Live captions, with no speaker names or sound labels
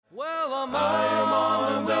am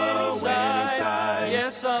on the winning side.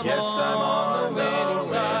 Yes, I'm on the winning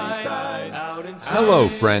side. Hello,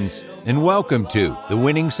 friends, and welcome to the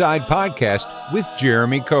Winning Side Podcast with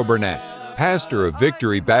Jeremy Coburnett, pastor of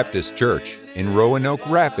Victory Baptist Church in Roanoke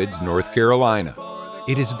Rapids, North Carolina.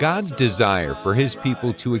 It is God's desire for His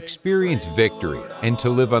people to experience victory and to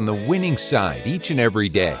live on the winning side each and every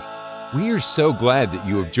day. We are so glad that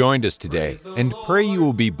you have joined us today and pray you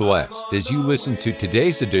will be blessed as you listen to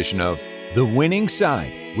today's edition of The Winning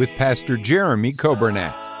Side with Pastor Jeremy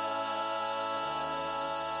Coburnett.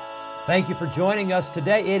 Thank you for joining us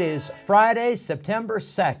today. It is Friday, September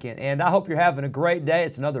 2nd, and I hope you're having a great day.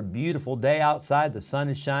 It's another beautiful day outside. The sun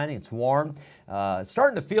is shining. It's warm. It's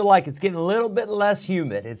starting to feel like it's getting a little bit less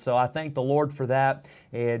humid, and so I thank the Lord for that.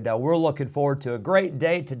 And we're looking forward to a great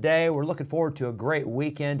day today. We're looking forward to a great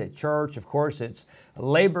weekend at church. Of course, it's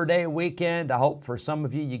Labor Day weekend. I hope for some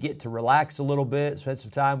of you, you get to relax a little bit, spend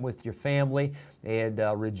some time with your family, and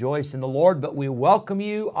rejoice in the Lord. But we welcome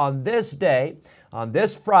you on this day, on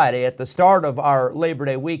this Friday, at the start of our Labor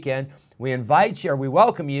Day weekend. We invite you, or we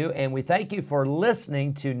welcome you, and we thank you for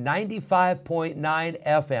listening to 95.9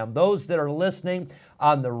 FM. Those that are listening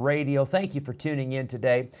on the radio, thank you for tuning in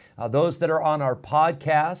today. Those that are on our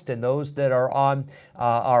podcast and those that are on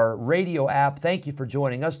our radio app, thank you for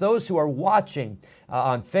joining us. Those who are watching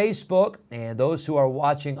on Facebook and those who are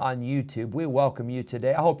watching on YouTube, we welcome you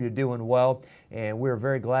today. I hope you're doing well, and we're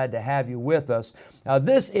very glad to have you with us.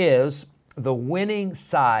 This is the Winning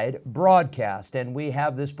Side broadcast, and we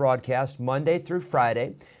have this broadcast Monday through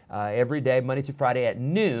Friday, every day, Monday through Friday at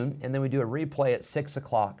noon, and then we do a replay at 6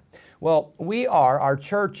 o'clock. Well, our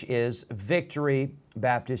church is Victory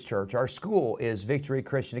Baptist Church. Our school is Victory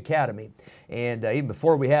Christian Academy. And even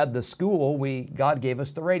before we had the school, God gave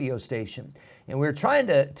us the radio station. And we were trying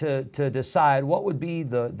to decide what would be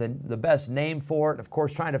the best name for it. Of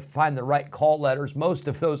course, trying to find the right call letters. Most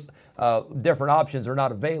of those different options are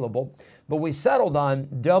not available. But we settled on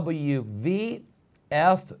WVFV,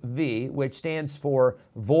 which stands for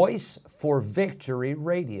Voice for Victory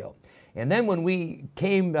Radio. And then when we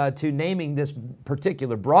came to naming this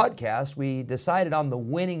particular broadcast, we decided on the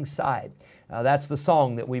winning side. That's the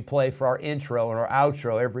song that we play for our intro and our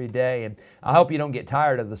outro every day. And I hope you don't get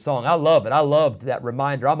tired of the song. I love it. I loved that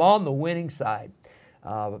reminder. I'm on the winning side.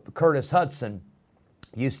 Curtis Hudson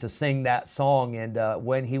used to sing that song, and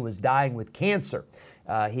when he was dying with cancer,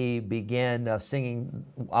 he began singing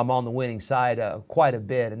I'm on the winning side quite a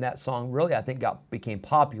bit. And that song really, I think, became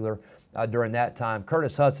popular during that time.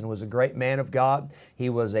 Curtis Hudson was a great man of God. He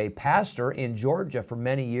was a pastor in Georgia for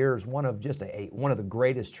many years, one of the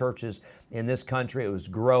greatest churches in this country. It was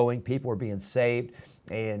growing. People were being saved,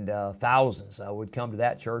 and thousands would come to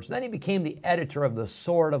that church. And then he became the editor of the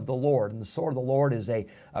Sword of the Lord. And the Sword of the Lord is a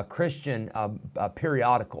Christian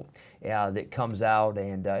periodical that comes out,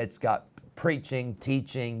 and it's got preaching,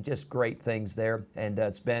 teaching, just great things there. And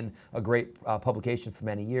it's been a great publication for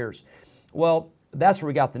many years. Well, that's where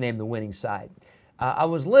we got the name The Winning Side. I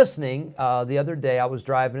was listening the other day. I was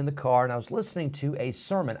driving in the car, and I was listening to a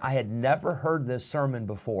sermon. I had never heard this sermon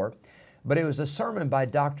before, but it was a sermon by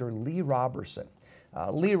Dr. Lee Roberson.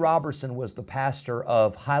 Lee Roberson was the pastor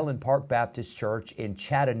of Highland Park Baptist Church in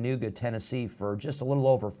Chattanooga, Tennessee for just a little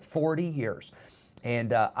over 40 years.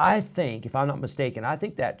 And I think, if I'm not mistaken, I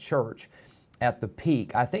think that church at the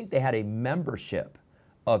peak, I think they had a membership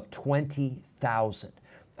of 20,000.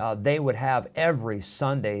 They would have every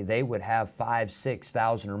Sunday, they would have 5,000,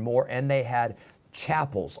 6,000 or more, and they had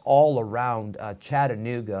chapels all around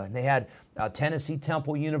Chattanooga. And they had Tennessee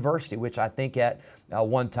Temple University, which I think at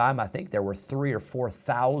one time, I think there were 3,000 or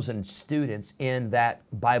 4,000 students in that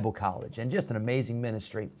Bible college, and just an amazing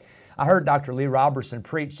ministry. I heard Dr. Lee Roberson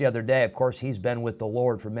preach the other day. Of course, he's been with the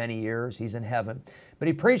Lord for many years. He's in heaven. But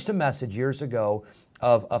he preached a message years ago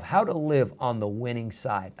of how to live on the winning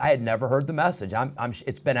side. I had never heard the message.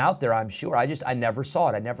 It's been out there, I'm sure. I never saw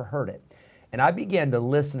it. I never heard it. And I began to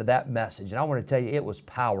listen to that message. And I want to tell you, it was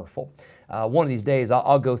powerful. One of these days,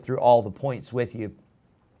 I'll go through all the points with you.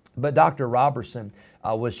 But Dr. Roberson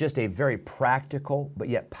was just a very practical but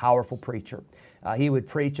yet powerful preacher. He would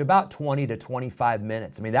preach about 20 to 25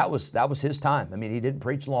 minutes. I mean, that was his time. I mean, he didn't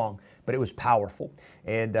preach long, but it was powerful.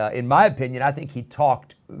 And in my opinion, I think he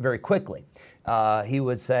talked very quickly. He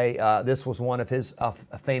would say, this was one of his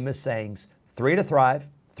famous sayings, 3 to thrive,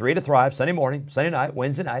 Sunday morning, Sunday night,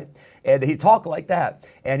 Wednesday night. And he'd talk like that.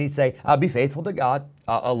 And he'd say, be faithful to God,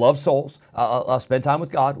 love souls, spend time with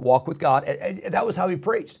God, walk with God. And that was how he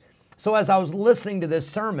preached. So as I was listening to this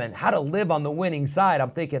sermon, how to live on the winning side, I'm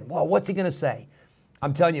thinking, well, what's he going to say?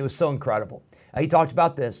 I'm telling you, it was so incredible. He talked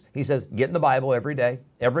about this. He says, get in the Bible every day.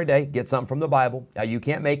 Every day, get something from the Bible. You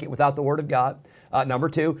can't make it without the Word of God. Number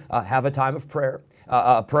two, have a time of prayer.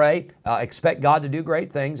 Pray. Expect God to do great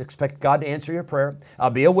things. Expect God to answer your prayer.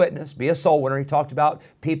 Be a witness. Be a soul winner. He talked about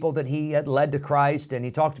people that he had led to Christ, and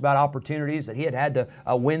he talked about opportunities that he had to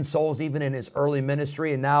win souls even in his early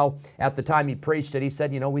ministry. And now, at the time he preached it, he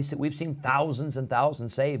said, we've seen thousands and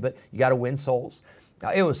thousands saved, but you got to win souls.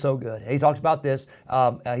 It was so good. He talked about this.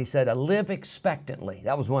 He said, live expectantly.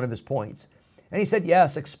 That was one of his points. And he said,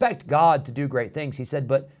 yes, expect God to do great things. He said,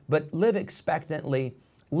 but live expectantly.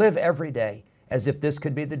 Live every day as if this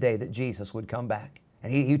could be the day that Jesus would come back.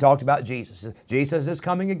 And he talked about Jesus. Jesus is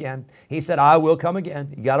coming again. He said, I will come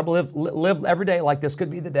again. You got to live every day like this could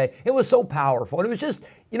be the day. It was so powerful. And it was just,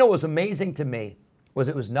 what was amazing to me was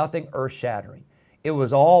it was nothing earth-shattering. It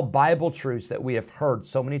was all Bible truths that we have heard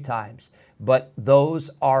so many times. But those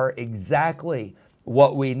are exactly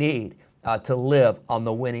what we need to live on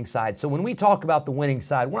the winning side. So when we talk about the winning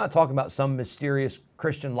side, we're not talking about some mysterious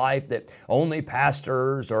Christian life that only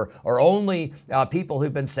pastors or only people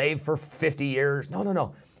who've been saved for 50 years.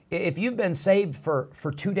 No. If you've been saved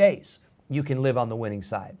for 2 days, you can live on the winning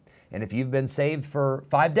side. And if you've been saved for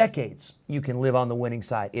 5 decades, you can live on the winning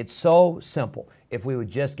side. It's so simple if we would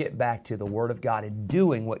just get back to the Word of God and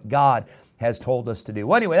doing what God has told us to do.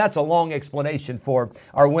 Well, anyway, that's a long explanation for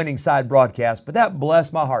our Winning Side broadcast, but that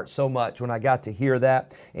blessed my heart so much when I got to hear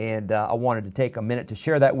that, and I wanted to take a minute to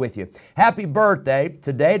share that with you. Happy birthday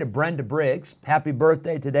today to Brenda Briggs. Happy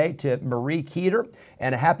birthday today to Marie Keeter,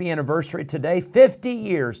 and a happy anniversary today, 50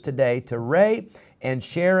 years today, to Ray and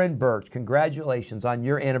Sharon Birch. Congratulations on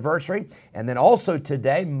your anniversary. And then also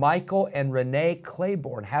today, Michael and Renee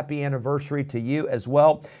Claiborne. Happy anniversary to you as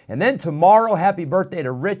well. And then tomorrow, happy birthday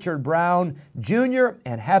to Richard Brown Jr.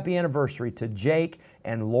 and happy anniversary to Jake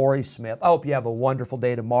and Lori Smith. I hope you have a wonderful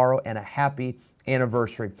day tomorrow and a happy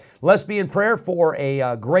anniversary. Let's be in prayer for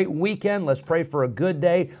a great weekend. Let's pray for a good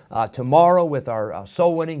day tomorrow with our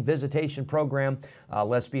soul winning visitation program.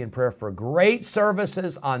 Let's be in prayer for great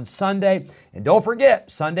services on Sunday. And don't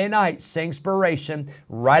forget, Sunday night, Singspiration,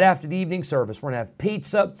 right after the evening service. We're going to have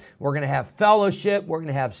pizza. We're going to have fellowship. We're going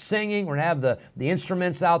to have singing. We're going to have the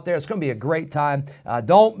instruments out there. It's going to be a great time.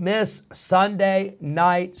 Don't miss Sunday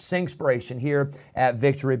night Singspiration here at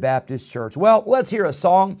Victory Baptist Church. Well, let's hear a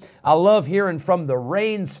song. I love hearing from the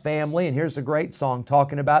Rains family. And here's a great song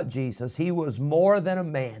talking about Jesus. He was more than a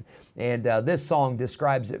man. And this song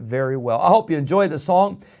describes it very well. I hope you enjoy the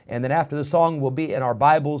song. And then after the song, we'll be in our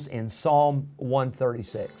Bibles in Psalm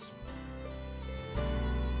 136.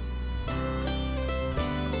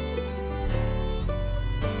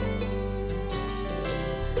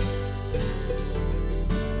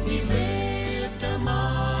 He lived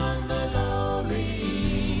among the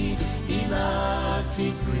lowly. He loved,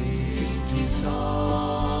 he grieved, he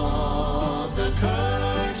saw the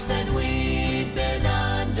curse that we'd been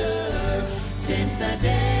under since the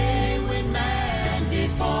day when man did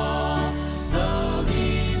fall. Though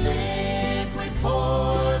he lived with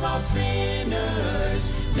poor lost sinners,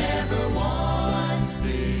 never once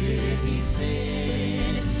did he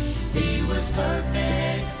sin. He was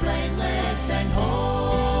perfect, blameless, and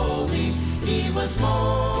holy. He was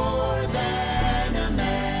more than a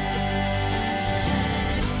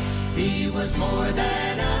man. He was more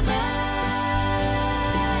than a man.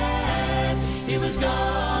 He was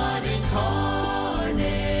God incarnate,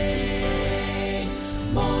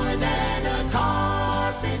 more than a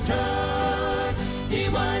carpenter. He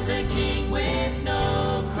was a king with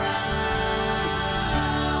no crown.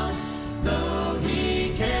 Though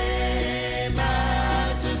he came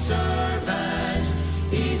as a servant,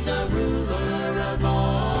 he's the ruler of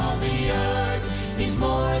all the earth. He's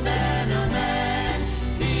more than a man.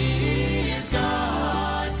 He is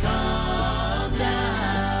God come down.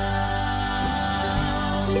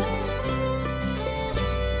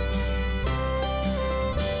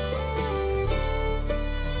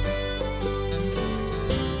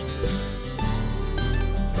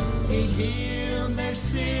 He healed their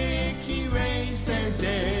sick, he raised their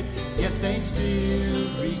dead, yet they still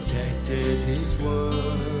rejected his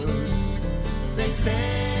words. They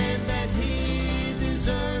said that he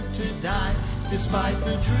deserved to die, despite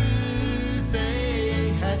the truth they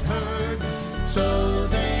had heard. So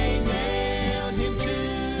they nailed him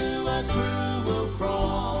to a cruel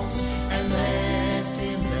cross and left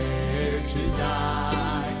him there to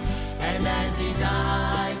die. And as he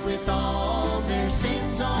died with all their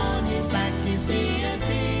sins on his back, his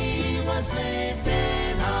deity was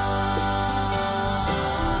lifted high.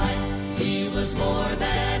 He was more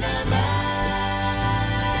than a man.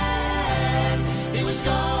 He was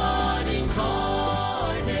God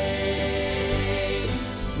incarnate.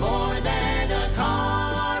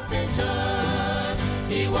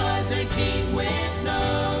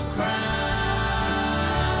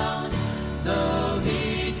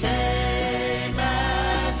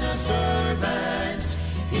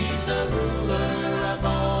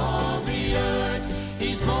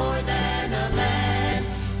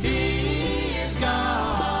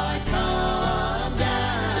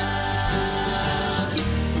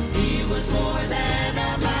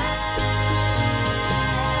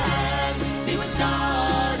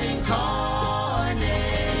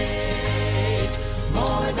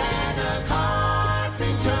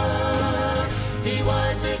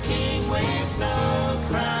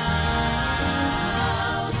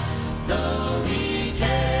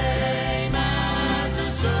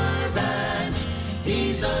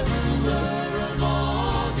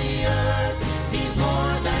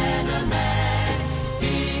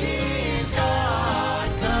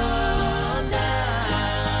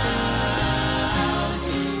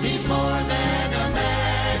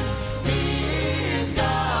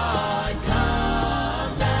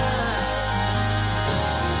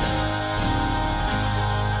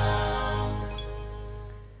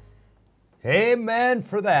 Amen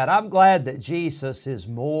for that. I'm glad that Jesus is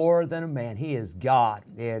more than a man. He is God.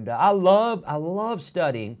 And I love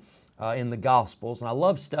studying in the Gospels, and I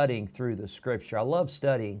love studying through the Scripture. I love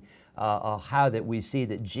studying how that we see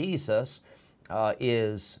that Jesus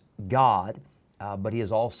is God, but He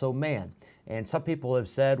is also man. And some people have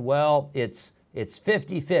said, well, it's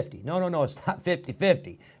 50-50. No, it's not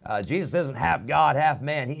 50-50. Jesus isn't half God, half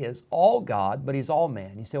man. He is all God, but He's all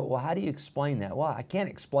man. You say, well, how do you explain that? Well, I can't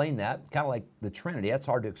explain that. Kind of like the Trinity. That's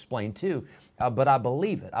hard to explain too, but I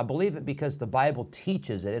believe it. I believe it because the Bible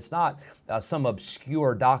teaches it. It's not some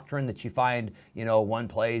obscure doctrine that you find, one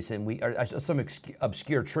place, and some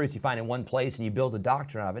obscure truth you find in one place and you build a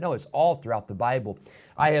doctrine out of it. No, it's all throughout the Bible.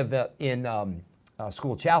 I have in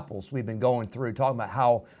school chapels, we've been going through talking about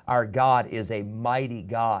how our God is a mighty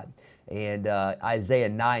God. And Isaiah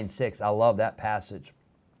 9:6, I love that passage.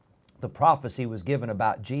 The prophecy was given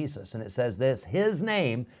about Jesus, and it says this: His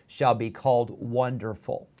name shall be called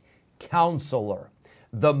Wonderful, Counselor,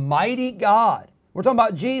 the Mighty God. We're talking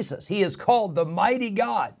about Jesus. He is called the Mighty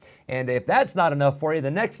God. And if that's not enough for you,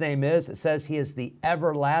 the next name is, it says He is the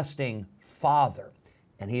Everlasting Father,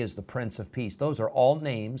 and He is the Prince of Peace. Those are all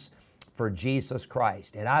names for Jesus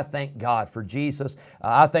Christ. And I thank God for Jesus.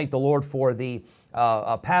 I thank the Lord for the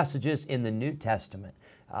passages in the New Testament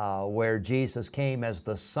where Jesus came as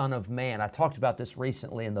the Son of Man. I talked about this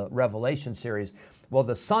recently in the Revelation series. Well,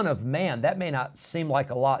 the Son of Man, that may not seem like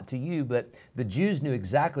a lot to you, but the Jews knew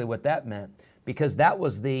exactly what that meant, because that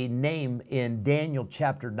was the name in Daniel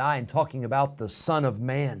chapter 9, talking about the Son of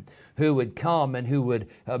Man who would come and who would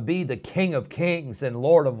be the King of Kings and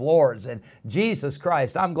Lord of Lords. And Jesus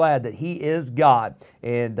Christ, I'm glad that He is God.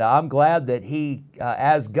 And I'm glad that He,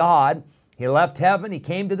 as God, He left heaven, He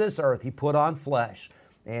came to this earth, He put on flesh,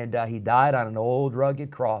 and He died on an old rugged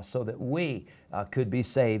cross so that we could be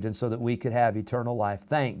saved and so that we could have eternal life.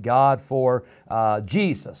 Thank God for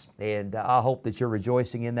Jesus, and I hope that you're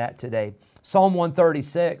rejoicing in that today. Psalm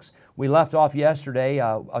 136, we left off yesterday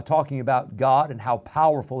talking about God and how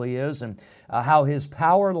powerful He is, and how His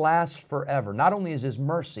power lasts forever. Not only is His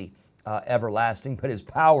mercy everlasting, but His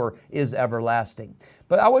power is everlasting.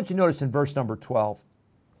 But I want you to notice in verse number 12,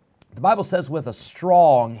 the Bible says, with a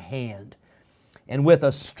strong hand and with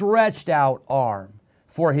a stretched out arm,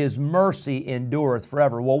 for His mercy endureth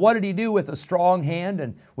forever. Well, what did He do with a strong hand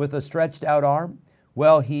and with a stretched out arm?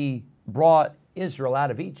 Well, He brought Israel out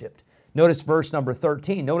of Egypt. Notice verse number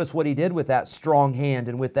 13. Notice what He did with that strong hand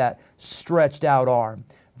and with that stretched out arm.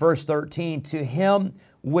 Verse 13, to Him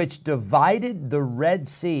which divided the Red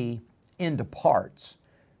Sea into parts,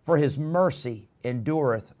 for His mercy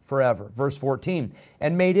endureth forever. Verse 14,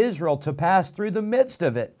 and made Israel to pass through the midst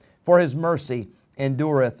of it, for His mercy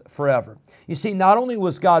endureth forever. You see, not only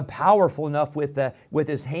was God powerful enough with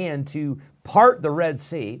His hand to part the Red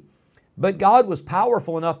Sea, but God was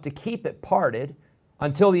powerful enough to keep it parted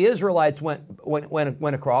until the Israelites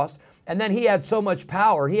went across. And then He had so much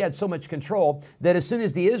power, He had so much control, that as soon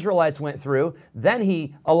as the Israelites went through, then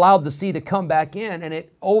He allowed the sea to come back in, and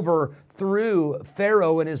it overthrew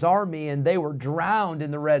Pharaoh and his army, and they were drowned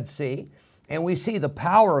in the Red Sea. And we see the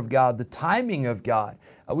power of God, the timing of God.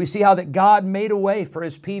 We see how that God made a way for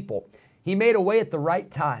His people. He made a way at the right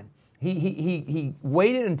time. He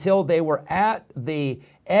waited until they were at the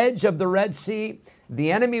edge of the Red Sea.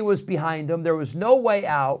 The enemy was behind them. There was no way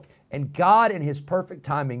out. And God, in His perfect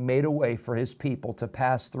timing, made a way for His people to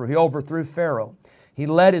pass through. He overthrew Pharaoh. He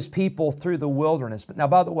led His people through the wilderness. But now,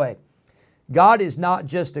 by the way, God is not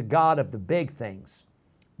just a God of the big things,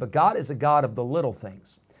 but God is a God of the little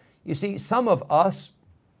things. You see, some of us,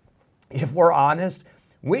 if we're honest,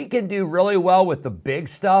 we can do really well with the big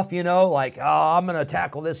stuff, like, I'm going to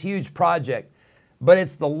tackle this huge project. But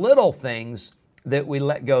it's the little things that we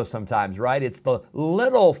let go sometimes, right? It's the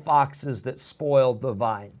little foxes that spoil the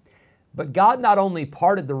vine. But God not only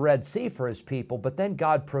parted the Red Sea for His people, but then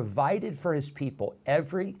God provided for His people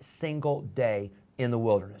every single day in the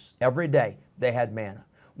wilderness. Every day they had manna.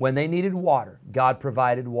 When they needed water, God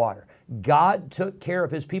provided water. God took care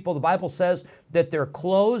of His people. The Bible says that their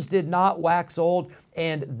clothes did not wax old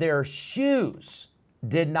and their shoes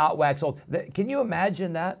did not wax old. Can you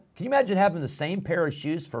imagine that? Can you imagine having the same pair of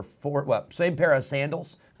shoes same pair of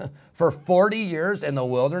sandals for 40 years in the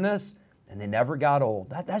wilderness, and they never got old?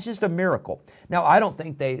 That's just a miracle. Now, I don't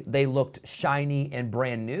think they looked shiny and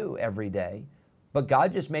brand new every day, but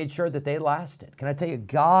God just made sure that they lasted. Can I tell you,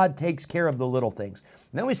 God takes care of the little things.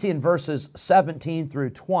 And then we see in verses 17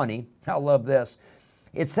 through 20, I love this.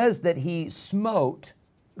 It says that He smote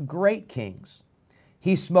great kings.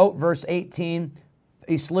 He smote, verse 18,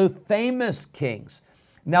 He slew famous kings.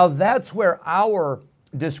 Now that's where our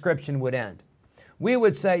description would end. we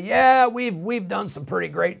would say, yeah, we've done some pretty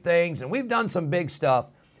great things and we've done some big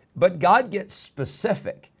stuff. But God gets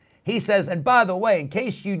specific. He says, and by the way, in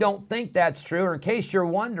case you don't think that's true, or in case you're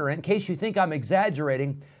wondering, in case you think I'm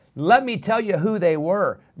exaggerating, let me tell you who they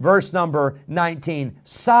were. Verse number 19,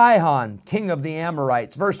 Sihon, king of the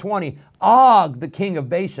Amorites. Verse 20, Og, the king of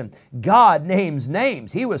Bashan. God names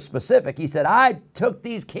names. He was specific. He said, I took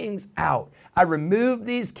these kings out. I removed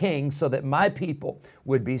these kings so that my people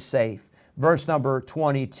would be safe. Verse number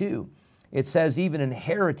 22, it says, even an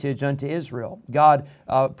heritage unto Israel. God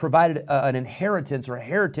provided an inheritance or a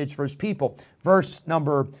heritage for His people. Verse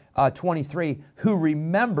number 23, who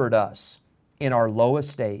remembered us in our low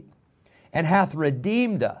estate, and hath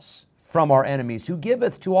redeemed us from our enemies, who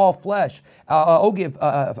giveth to all flesh, who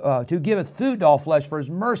giveth food to all flesh, for His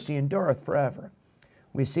mercy endureth forever.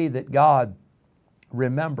 We see that God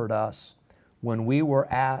remembered us when we were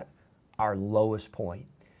at our lowest point.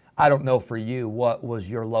 I don't know for you what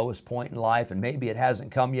was your lowest point in life, and maybe it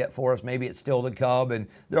hasn't come yet for us. Maybe it's still to come, and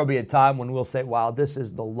there'll be a time when we'll say, wow, this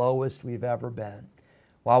is the lowest we've ever been.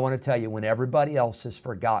 Well, I want to tell you, when everybody else has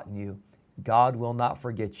forgotten you, God will not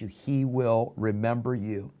forget you. He will remember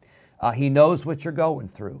you. He knows what you're going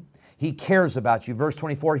through. He cares about you. Verse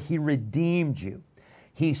 24, He redeemed you.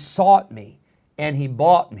 He sought me and He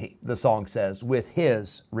bought me, the song says, with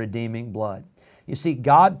His redeeming blood. You see,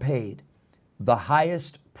 God paid the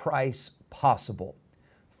highest price possible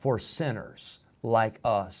for sinners like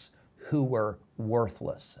us who were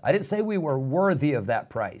worthless. I didn't say we were worthy of that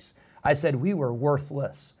price. I said we were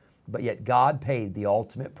worthless, but yet God paid the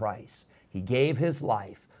ultimate price. He gave His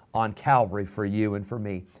life on Calvary for you and for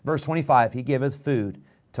me. Verse 25, He giveth food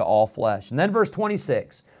to all flesh. And then verse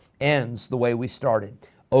 26 ends the way we started.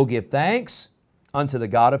 Oh, give thanks unto the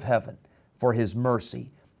God of heaven, for His mercy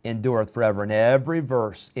endureth forever. And every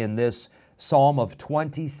verse in this psalm of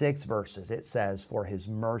 26 verses, it says, for His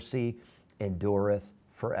mercy endureth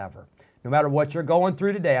forever. No matter what you're going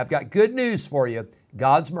through today, I've got good news for you.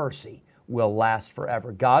 God's mercy will last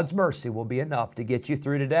forever. God's mercy will be enough to get you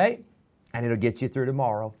through today, and it'll get you through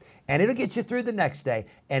tomorrow, and it'll get you through the next day,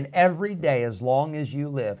 and every day as long as you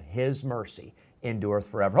live, His mercy endureth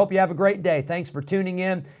forever. Hope you have a great day. Thanks for tuning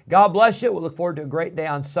in. God bless you. We'll look forward to a great day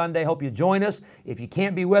on Sunday. Hope you join us. If you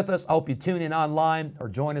can't be with us, I hope you tune in online or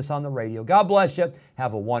join us on the radio. God bless you.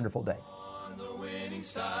 Have a wonderful day. On the winning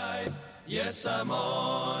side. Yes, I'm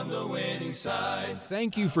on the winning side.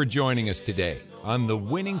 Thank you for joining us today on the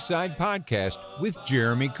Winning Side Podcast with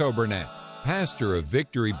Jeremy Coburnett, pastor of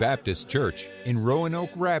Victory Baptist Church in Roanoke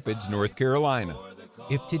Rapids, North Carolina.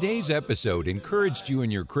 If today's episode encouraged you in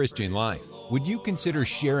your Christian life, would you consider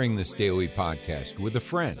sharing this daily podcast with a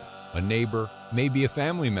friend, a neighbor, maybe a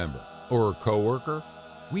family member, or a coworker?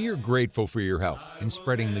 We are grateful for your help in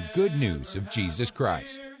spreading the good news of Jesus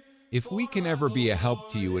Christ. If we can ever be a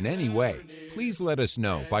help to you in any way, please let us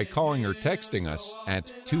know by calling or texting us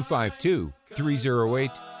at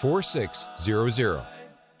 252-308-4600.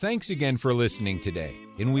 Thanks again for listening today,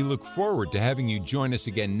 and we look forward to having you join us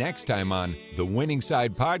again next time on the Winning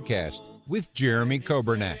Side Podcast with Jeremy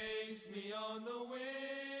Coburnett.